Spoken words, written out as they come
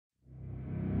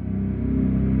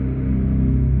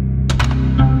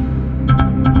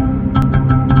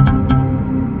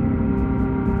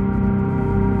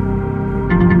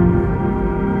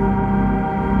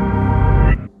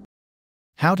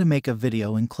How to make a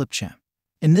video in Clipchamp.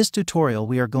 In this tutorial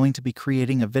we are going to be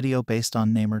creating a video based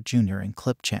on Neymar Jr. in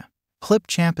Clipchamp.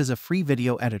 Clipchamp is a free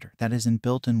video editor that is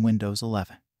inbuilt in Windows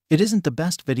 11. It isn't the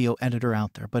best video editor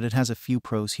out there, but it has a few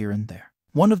pros here and there.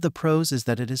 One of the pros is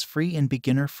that it is free and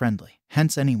beginner-friendly,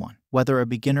 hence anyone, whether a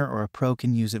beginner or a pro,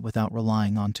 can use it without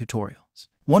relying on tutorials.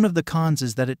 One of the cons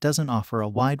is that it doesn't offer a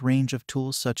wide range of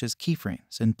tools such as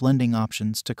keyframes and blending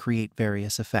options to create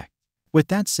various effects. With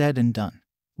that said and done,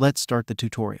 let's start the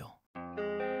tutorial.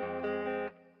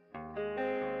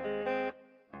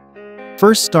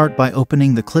 First, start by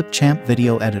opening the Clipchamp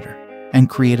video editor and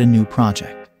create a new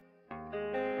project.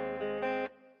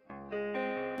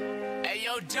 Hey,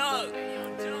 yo, Doug.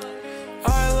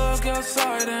 I look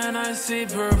outside and I see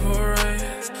purple rain.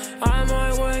 I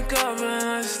might wake up and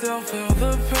I still feel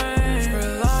the pain.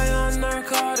 Rely on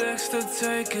narcotics to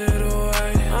take it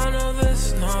away. I know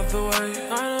this is not the way.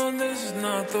 I know this is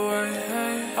not the way.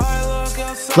 Hey. I look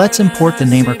outside. Let's import the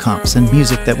Neymar comps and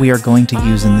music that we are going to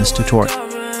use in this tutorial.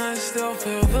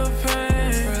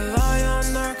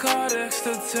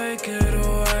 Take it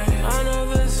away. I know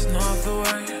this is not the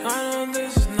way. I know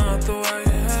this is not the way.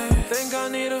 Hey. Think I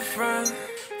need a friend.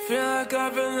 Feel like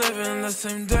I've been living the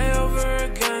same day over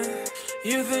again.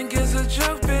 You think it's a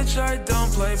joke, bitch? I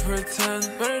don't play pretend.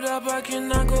 Burn it up, I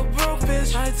cannot go broke,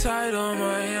 bitch. I tied on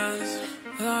my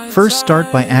hands. First,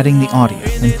 start by adding the audio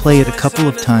and play it a couple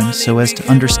of times so as to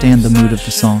understand the mood of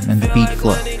the song and the beat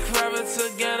flow.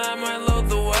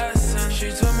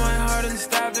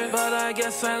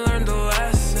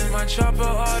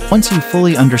 Once you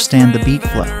fully understand the beat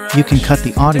flow, you can cut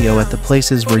the audio at the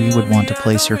places where you would want to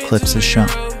place your clips as shown.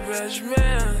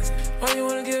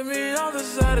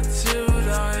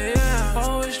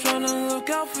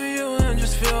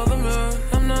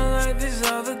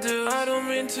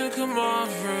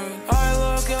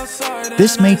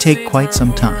 This may take quite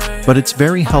some time, but it's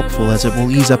very helpful as it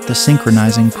will ease up the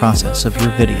synchronizing process of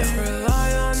your video.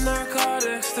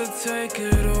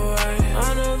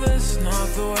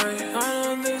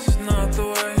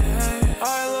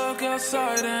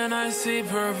 And I see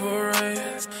purple rain.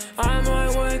 I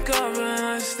might wake up and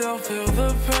I still feel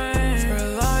the pain.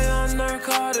 Rely on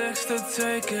narcotics to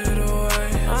take it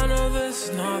away. I know this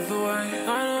is not the way.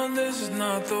 I know this is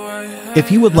not the way.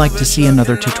 If you would like to see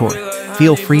another tutorial,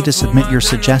 feel free to submit your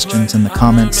suggestions in the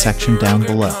comments section down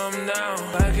below.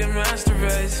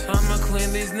 I'ma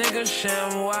clean these niggas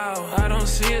sham, wow. I don't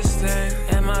see a stain.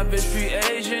 And my bitch be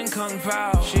Asian kung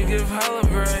pao. She give hella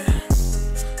brain.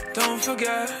 Don't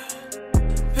forget,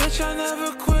 bitch, I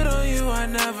never quit on you, I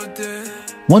never did.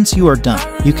 Once you are done,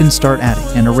 you can start adding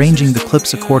and arranging the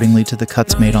clips accordingly to the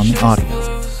cuts made on the audio.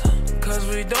 Cause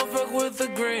we don't fuck with the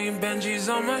green Benjis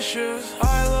on my shoes.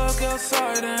 I look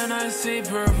outside and I see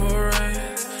purple rain.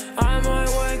 I might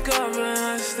wake up and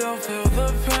I still feel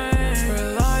the pain.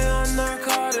 Rely on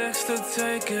narcotics to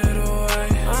take it away.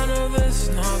 I know this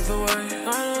is not the way.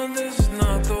 I know this is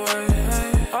not the way.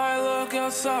 Hey. I look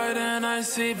outside and I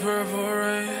see purple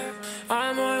rain.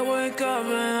 I might wake up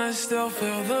and I still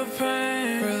feel the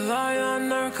pain. Rely on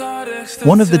narcotics to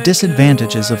One of the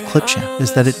disadvantages of Clipchamp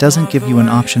is that it doesn't give you an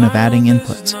option of adding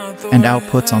inputs and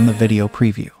outputs on the video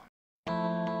preview.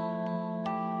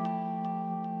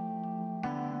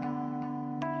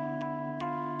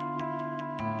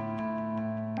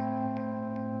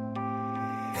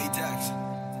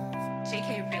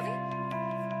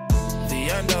 The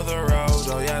end of the road,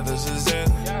 oh yeah, this is it.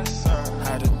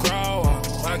 Had to grow up,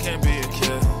 I can't be a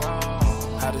kid.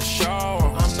 Had to show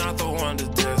up, I'm not the one to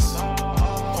diss.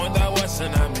 Point that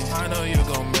Wesson at me, I know you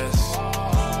gon' miss.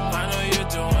 I know you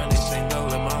do anything to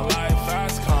live my life.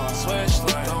 Fast car, switch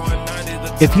lane, going 90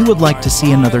 the If you would like to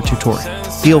see another tutorial,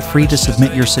 feel free to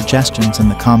submit your suggestions in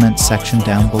the comments section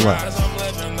down below.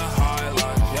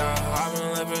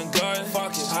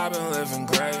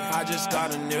 I just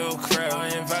got a new crib, I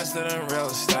invested in real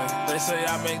estate. They say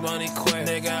I make money quick,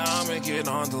 nigga, I'll make it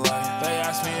on delay. They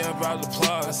asked me about the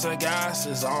plug, I said gas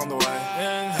is on the way.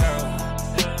 Inhale,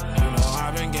 you know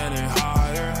I've been getting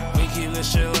higher. We keep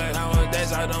this shit lit,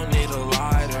 nowadays I don't need a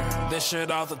lighter. This shit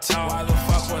off the top, why the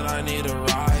fuck would I need a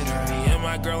rider? Me and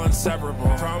my girl inseparable,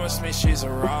 promised me she's a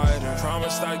rider.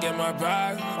 Promised I'd get my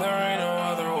bag, there ain't no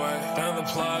other way. Then the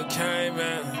plug came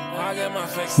in.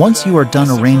 Once you are done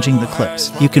arranging the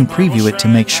clips, you can preview it to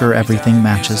make sure everything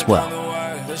matches well.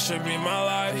 This should be my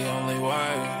life, the only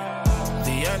way.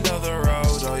 The end of the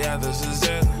road, oh yeah, this is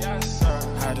it.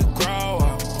 Had to grow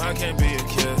up, I can't be a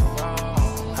kid.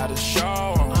 Had to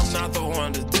show them, I'm not the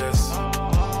one to diss.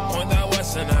 Point that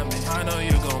Wesson at me, I know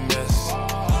you gon' miss.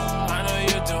 I know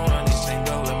you do anything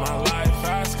to live my life.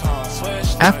 Fast car,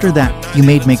 switch After that, you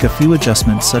may make a few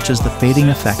adjustments such as the fading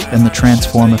effect and the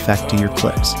transform effect to your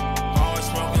clips.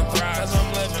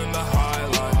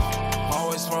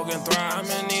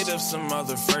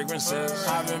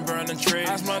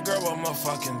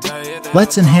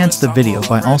 Let's enhance the video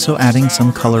by also adding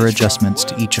some color adjustments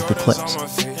to each of the clips.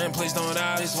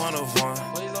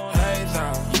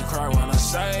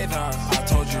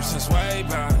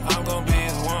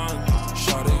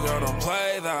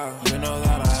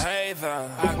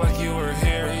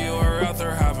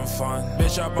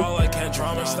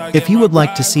 If you would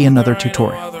like to see another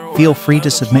tutorial, feel free to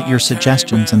submit your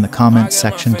suggestions in the comments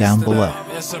section down below.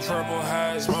 It's a purple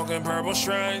haze, smoking purple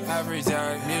strain every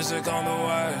day. Music on the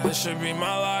way, this should be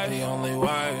my life, the only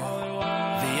way.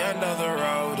 The end of the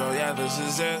road, oh yeah, this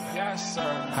is it.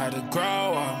 Had to grow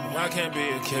up, I can't be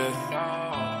a kid.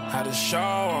 Had to show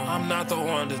I'm not the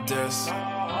one to diss.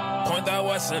 Point that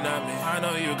Wesson at me, I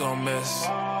know you gon' miss.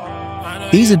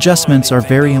 These adjustments are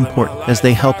very important as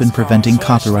they help in preventing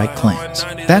copyright claims.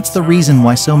 That's the reason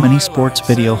why so many sports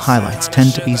video highlights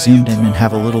tend to be zoomed in and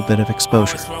have a little bit of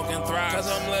exposure.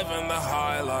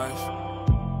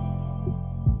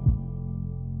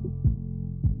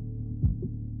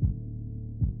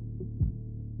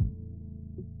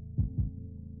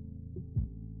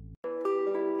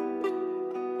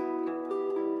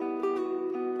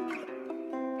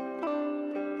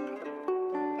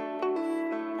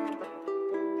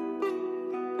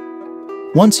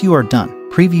 Once you are done,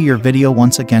 preview your video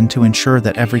once again to ensure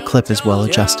that every clip is well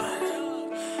adjusted.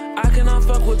 I cannot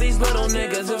fuck with these little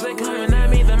niggas. If they coming at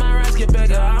me, then my rats get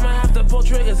bigger. I'ma have to pull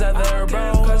triggers at their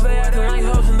bro, cause they acting like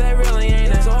hoes and they really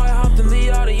ain't it. So I hopped in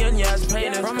the Audi and yeah, it's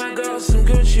painted. From my girl some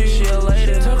Gucci, she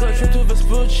elated. Took a trip to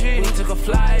Vespucci, we took a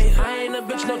flight. I ain't a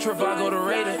bitch, no Trivago to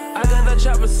rate it. I got that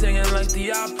chopper singing like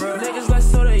the opera. Niggas like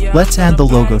soda, yeah. Let's add the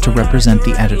logo to represent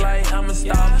the editor. I'ma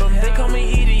stop them. They call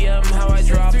me EDM, how I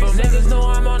drop them. Niggas know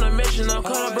I'm on a mission. I'll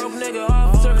cut a broke nigga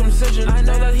off circumcision. I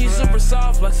know that he's super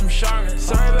soft like some Charmin.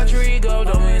 Sorry about your ego,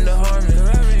 don't mean to harm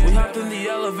it. We hopped in the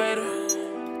elevator.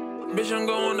 Bitch, I'm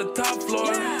going to top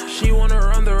floor. She wanna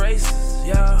run the races,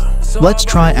 yeah. So let's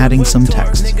try adding some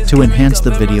text to enhance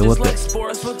the video a bit.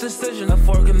 A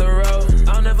fork in the road.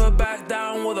 I'll never back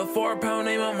down with a 4-pound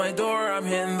name on my door. I'm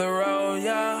hitting the road,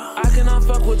 yeah. I cannot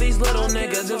fuck with these little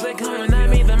niggas. If they coming at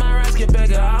me, then my rats get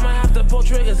bigger. I'ma have to pull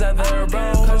triggers at their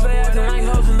bro, cause they acting like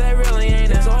hoes and they really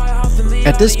ain't it. So I hopped in the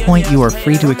At this point, you are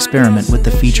free to experiment with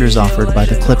the features offered by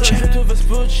the Clipchamp.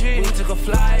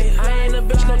 I ain't a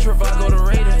bitch, no Trivago to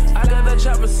rate it. I got that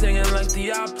chopper singing like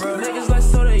the opera. Niggas like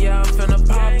soda, yeah, I'm finna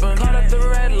pop them. Caught at the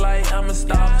red light, I'ma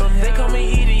stop them. They call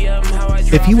me EDM, how I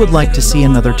drop. If you would like to see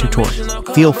another tutorial,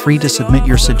 feel free to submit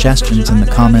your suggestions in the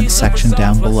comments section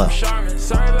down below.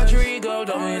 Sorry about your ego,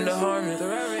 don't mean to harm it.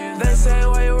 They say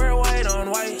why you wear white on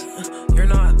white, you're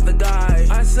not the guy.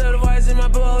 I said why is in my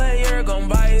bullet, you're gon'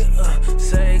 bite.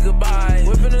 Say goodbye.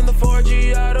 Whipping in the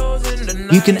 4G autos in the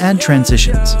night. You can add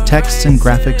transitions, texts, and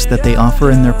graphics that they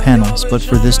offer in their panels, but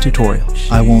for this tutorial,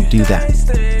 I won't do that.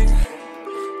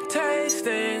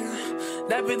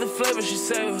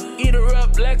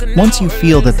 Once you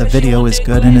feel that the video is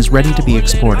good and is ready to be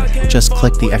exported, just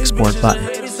click the export button.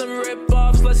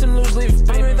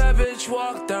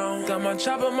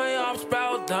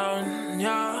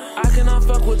 I cannot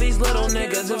fuck with these little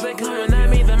niggas. If they coming at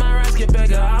me, then my rats get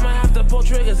bigger. I'ma have to pull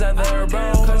triggers at their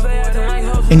bro, cause they acting like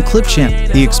hoes. In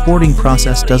Clipchamp, the exporting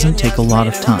process doesn't take a lot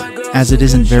of time, as it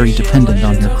isn't very dependent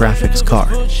on your graphics card.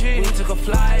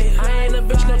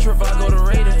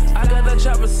 I got that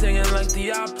chopper singing like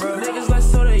the opera. Niggas like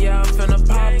soda, yeah, I'm finna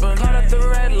pop them. Caught at the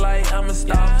red light, I'ma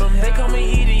stop them. They call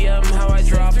me EDM, how I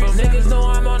drop them. Niggas know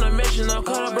I'm on a mission. I'll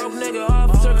cut a broke nigga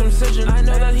off circumcision. I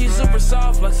know that he's super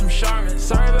soft like some Charmin.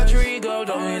 Sorry about your ego,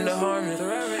 don't mean to harm it.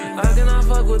 I cannot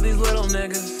fuck with these little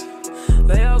niggas.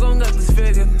 They all gon' get this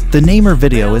figured. The Namer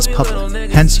video is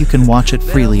public, hence you can watch it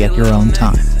freely at your own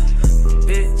time.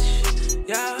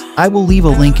 I will leave a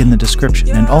link in the description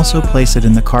and also place it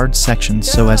in the cards section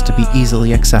so as to be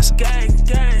easily accessible.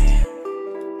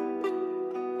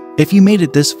 If you made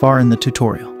it this far in the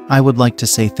tutorial, I would like to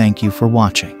say thank you for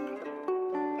watching.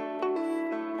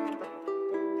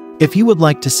 If you would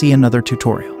like to see another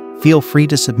tutorial, feel free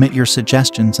to submit your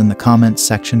suggestions in the comments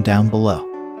section down below.